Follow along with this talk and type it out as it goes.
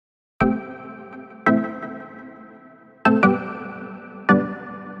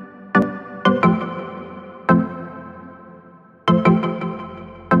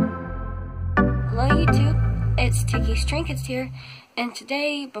Ticky's Trinkets here, and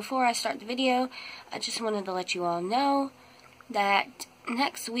today, before I start the video, I just wanted to let you all know that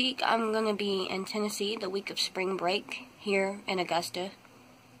next week I'm going to be in Tennessee, the week of spring break here in Augusta.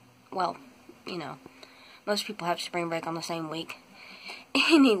 Well, you know, most people have spring break on the same week.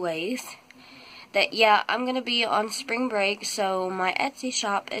 Anyways, I'm going to be on spring break, so my Etsy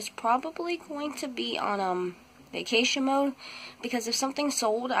shop is probably going to be on vacation mode, because if something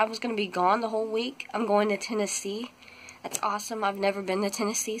sold, I was going to be gone the whole week. I'm going to Tennessee. That's awesome. I've never been to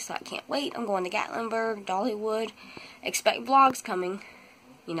Tennessee, so I can't wait. I'm going to Gatlinburg, Dollywood. Expect vlogs coming.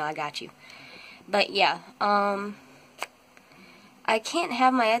 You know, I got you. But yeah, I can't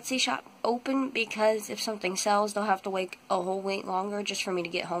have my Etsy shop open because if something sells, they'll have to wait a whole week longer just for me to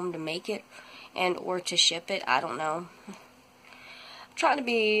get home to make it and or to ship it. I don't know. I'm trying to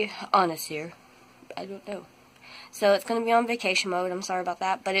be honest here. I don't know. So it's going to be on vacation mode. I'm sorry about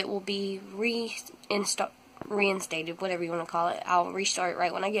that, but it will be reinstated, whatever you want to call it. I'll restart it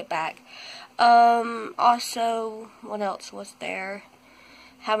right when I get back. Also, what else was there?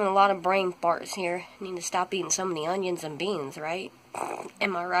 Having a lot of brain farts here. Need to stop eating so many onions and beans, right?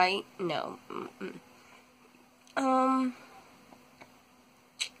 Am I right? No.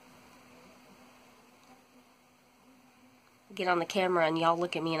 Get on the camera and y'all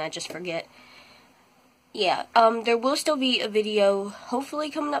look at me and I just forget. Yeah, there will still be a video hopefully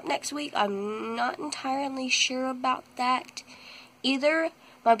coming up next week. I'm not entirely sure about that either.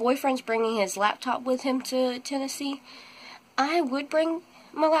 My boyfriend's bringing his laptop with him to Tennessee. I would bring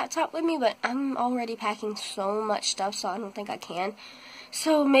my laptop with me, but I'm already packing so much stuff, so I don't think I can.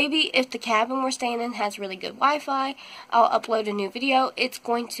 So maybe if the cabin we're staying in has really good Wi-Fi, I'll upload a new video. It's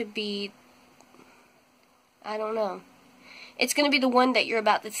going to be, I don't know. It's going to be the one that you're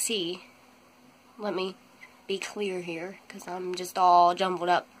about to see. Let me be clear here, because I'm just all jumbled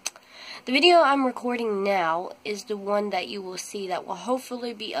up. The video I'm recording now is the one that you will see that will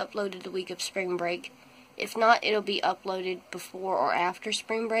hopefully be uploaded the week of spring break. If not, it'll be uploaded before or after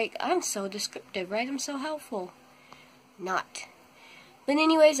spring break. I'm so descriptive, right? I'm so helpful. Not. But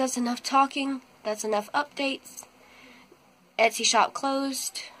anyways, that's enough talking. That's enough updates. Etsy shop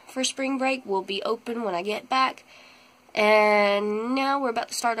closed for spring break. Will be open when I get back. And now we're about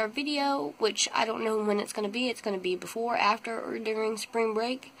to start our video, which I don't know when it's going to be. It's going to be before, after, or during spring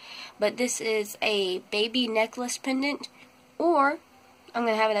break. But this is a baby necklace pendant, or I'm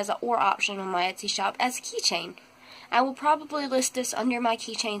going to have it as an or option on my Etsy shop as a keychain. I will probably list this under my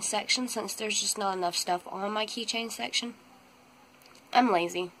keychain section since there's just not enough stuff on my keychain section. I'm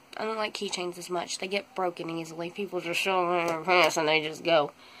lazy. I don't like keychains as much. They get broken easily. People just show them in their pants and they just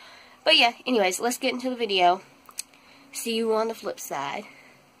go. But yeah, anyways, let's get into the video. See you on the flip side.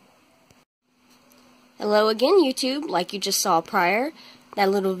 Hello again, YouTube. Like you just saw prior, that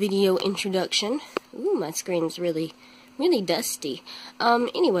little video introduction. Ooh, my screen's really dusty.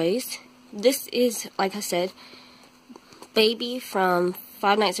 Anyways, this is, like I said, Baby from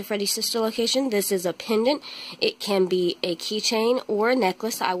Five Nights at Freddy's Sister location. This is a pendant. It can be a keychain or a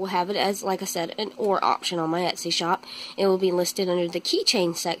necklace. I will have it as, like I said, an or option on my Etsy shop. It will be listed under the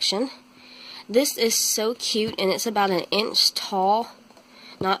keychain section. This is so cute, and it's about an inch tall,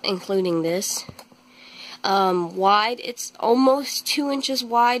 not including this. Wide, it's almost 2 inches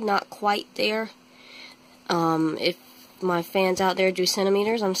wide, not quite there. If my fans out there do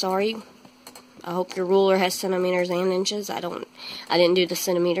centimeters, I'm sorry. I hope your ruler has centimeters and inches. I didn't do the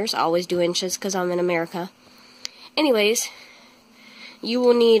centimeters. I always do inches because I'm in America. Anyways, you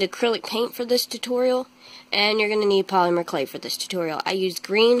will need acrylic paint for this tutorial. And you're going to need polymer clay for this tutorial. I used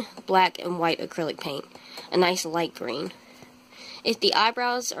green, black, and white acrylic paint. A nice light green. If the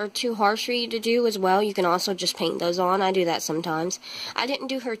eyebrows are too harsh for you to do as well, you can also just paint those on. I do that sometimes. I didn't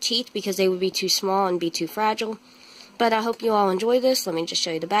do her teeth because they would be too small and be too fragile. But I hope you all enjoy this. Let me just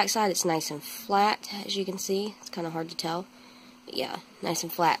show you the back side. It's nice and flat, as you can see. It's kind of hard to tell. But yeah, nice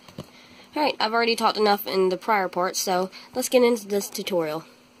and flat. Alright, I've already talked enough in the prior parts, so let's get into this tutorial.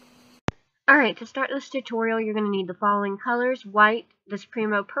 Alright, to start this tutorial, you're going to need the following colors: white, this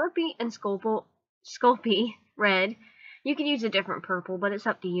Primo Purpy, and Sculpey Red. You can use a different purple, but it's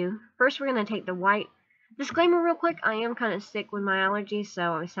up to you. First, we're going to take the white. Disclaimer real quick, I am kind of sick with my allergies,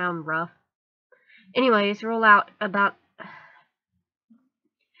 so I sound rough. Anyways, roll out about,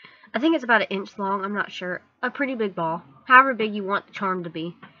 I think it's about 1 inch long, I'm not sure. A pretty big ball. However big you want the charm to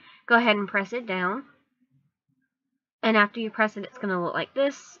be. Go ahead and press it down. And after you press it, it's going to look like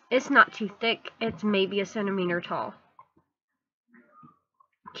this. It's not too thick. It's maybe 1 centimeter tall.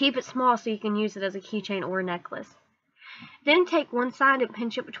 Keep it small so you can use it as a keychain or a necklace. Then take one side and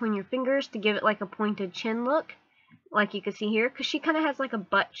pinch it between your fingers to give it like a pointed chin look. Like you can see here. Because she kind of has like a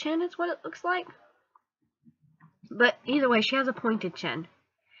butt chin is what it looks like. But either way, she has a pointed chin.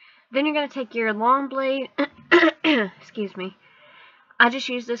 Then you're going to take your long blade, excuse me. I just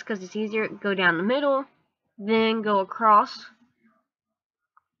use this because it's easier. Go down the middle, then go across,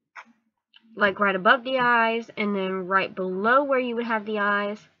 like right above the eyes, and then right below where you would have the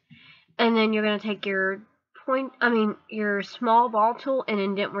eyes. And then you're going to take your your small ball tool and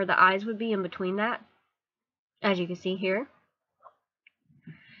indent where the eyes would be in between that, as you can see here.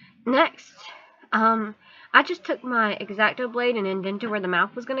 Next, I just took my X-Acto blade and indented where the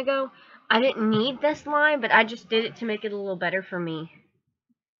mouth was going to go. I didn't need this line, but I just did it to make it a little better for me.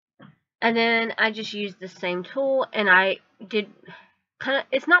 And then I just used the same tool, and I did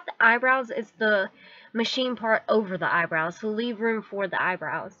it's not the eyebrows, it's the machine part over the eyebrows, so leave room for the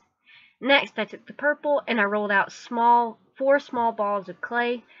eyebrows. Next, I took the purple, and I rolled out 4 small balls of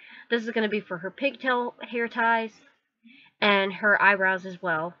clay. This is going to be for her pigtail hair ties, and her eyebrows as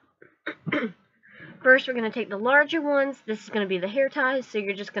well. First, we're going to take the larger ones. This is going to be the hair ties, so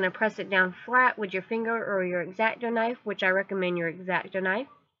you're just going to press it down flat with your finger or your X-Acto knife, which I recommend your X-Acto knife.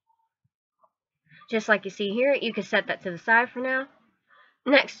 Just like you see here, you can set that to the side for now.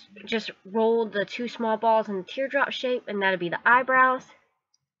 Next, just roll the 2 small balls in the teardrop shape, and that'll be the eyebrows.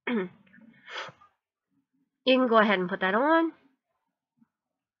 You can go ahead and put that on.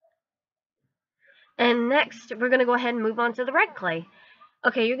 And next, we're going to go ahead and move on to the red clay.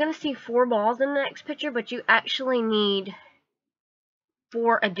 Okay, you're going to see 4 balls in the next picture, but you actually need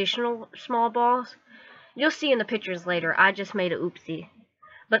 4 additional small balls. You'll see in the pictures later, I just made a oopsie.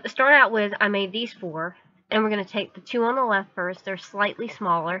 But to start out with, I made these 4, and we're going to take the 2 on the left first. They're slightly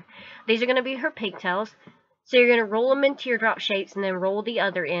smaller. These are going to be her pigtails. So you're going to roll them in teardrop shapes and then roll the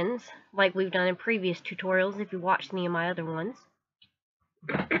other ends, like we've done in previous tutorials if you watched any of my other ones.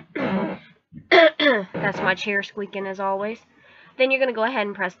 That's my chair squeaking as always. Then you're going to go ahead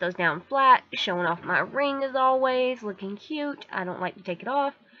and press those down flat, showing off my ring as always, looking cute. I don't like to take it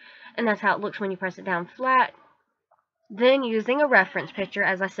off. And that's how it looks when you press it down flat. Then, using a reference picture,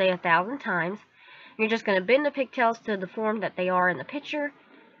 as I say 1,000 times, you're just going to bend the pigtails to the form that they are in the picture.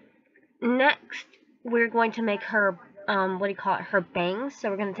 Next, we're going to make her, her bangs. So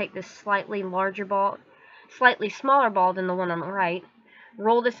we're going to take this slightly larger ball, slightly smaller ball than the one on the right.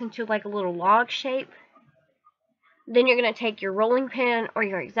 Roll this into like a little log shape. Then you're going to take your rolling pin or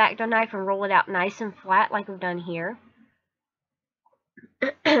your X-Acto knife and roll it out nice and flat like we've done here.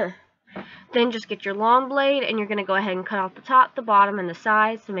 Then just get your long blade and you're going to go ahead and cut off the top, the bottom, and the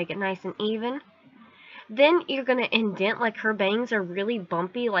sides to make it nice and even. Then you're going to indent like her bangs are really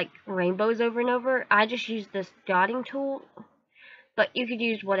bumpy, like rainbows over and over. I just used this dotting tool, but you could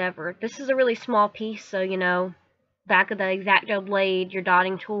use whatever. This is a really small piece, so you know, back of the X-Acto blade, your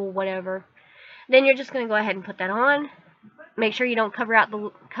dotting tool, whatever. Then you're just going to go ahead and put that on. Make sure you don't cover up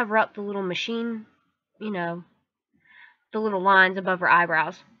the little machine, you know, the little lines above her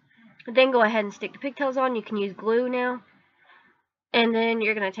eyebrows. Then go ahead and stick the pigtails on. You can use glue now. And then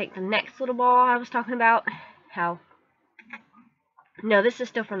you're going to take the next little ball I was talking about. No, this is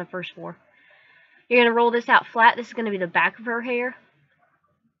still from the first 4. You're going to roll this out flat. This is going to be the back of her hair.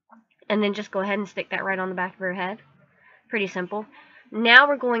 And then just go ahead and stick that right on the back of her head. Pretty simple. Now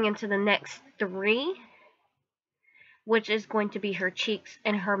we're going into the next 3, which is going to be her cheeks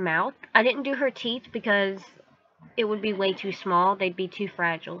and her mouth. I didn't do her teeth because it would be way too small. They'd be too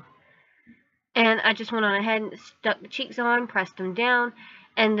fragile. And I just went on ahead and stuck the cheeks on, pressed them down,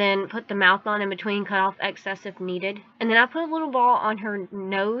 and then put the mouth on in between, cut off excess if needed. And then I put a little ball on her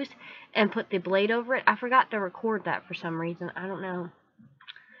nose and put the blade over it. I forgot to record that for some reason. I don't know.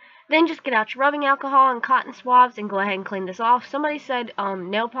 Then just get out your rubbing alcohol and cotton swabs and go ahead and clean this off. Somebody said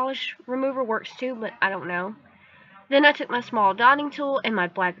nail polish remover works too, but I don't know. Then I took my small dotting tool and my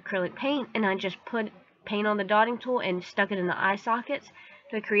black acrylic paint, and I just put paint on the dotting tool and stuck it in the eye sockets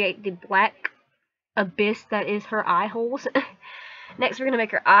to create the black abyss that is her eye holes. Next, we're going to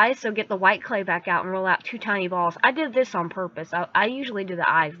make her eyes, so get the white clay back out and roll out 2 tiny balls. I did this on purpose. I usually do the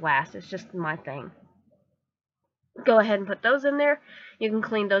eyes last. It's just my thing. Go ahead and put those in there. You can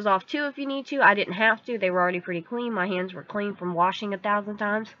clean those off too if you need to. I didn't have to. They were already pretty clean. My hands were clean from washing 1,000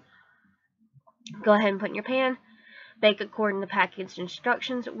 times. Go ahead and put in your pan. Bake according to package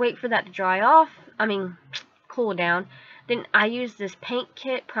instructions. Wait for that to dry off. Cool down. Then I used this paint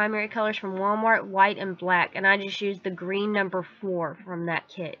kit, primary colors from Walmart, white and black, and I just used the green number 4 from that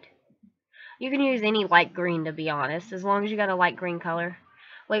kit. You can use any light green, to be honest, as long as you got a light green color.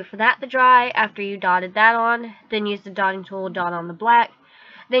 Wait for that to dry after you dotted that on, then use the dotting tool, dot on the black.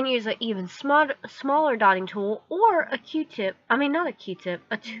 Then use an even smaller dotting tool or a Q-tip,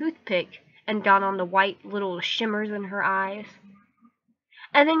 a toothpick, and dot on the white little shimmers in her eyes.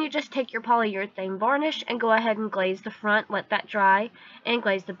 And then you just take your polyurethane varnish and go ahead and glaze the front, let that dry, and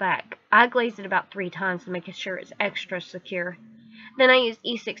glaze the back. I glazed it about 3 times to make sure it's extra secure. Then I used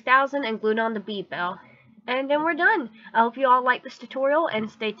E6000 and glued on the bead bell. And then we're done. I hope you all liked this tutorial and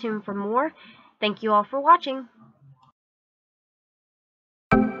stay tuned for more. Thank you all for watching.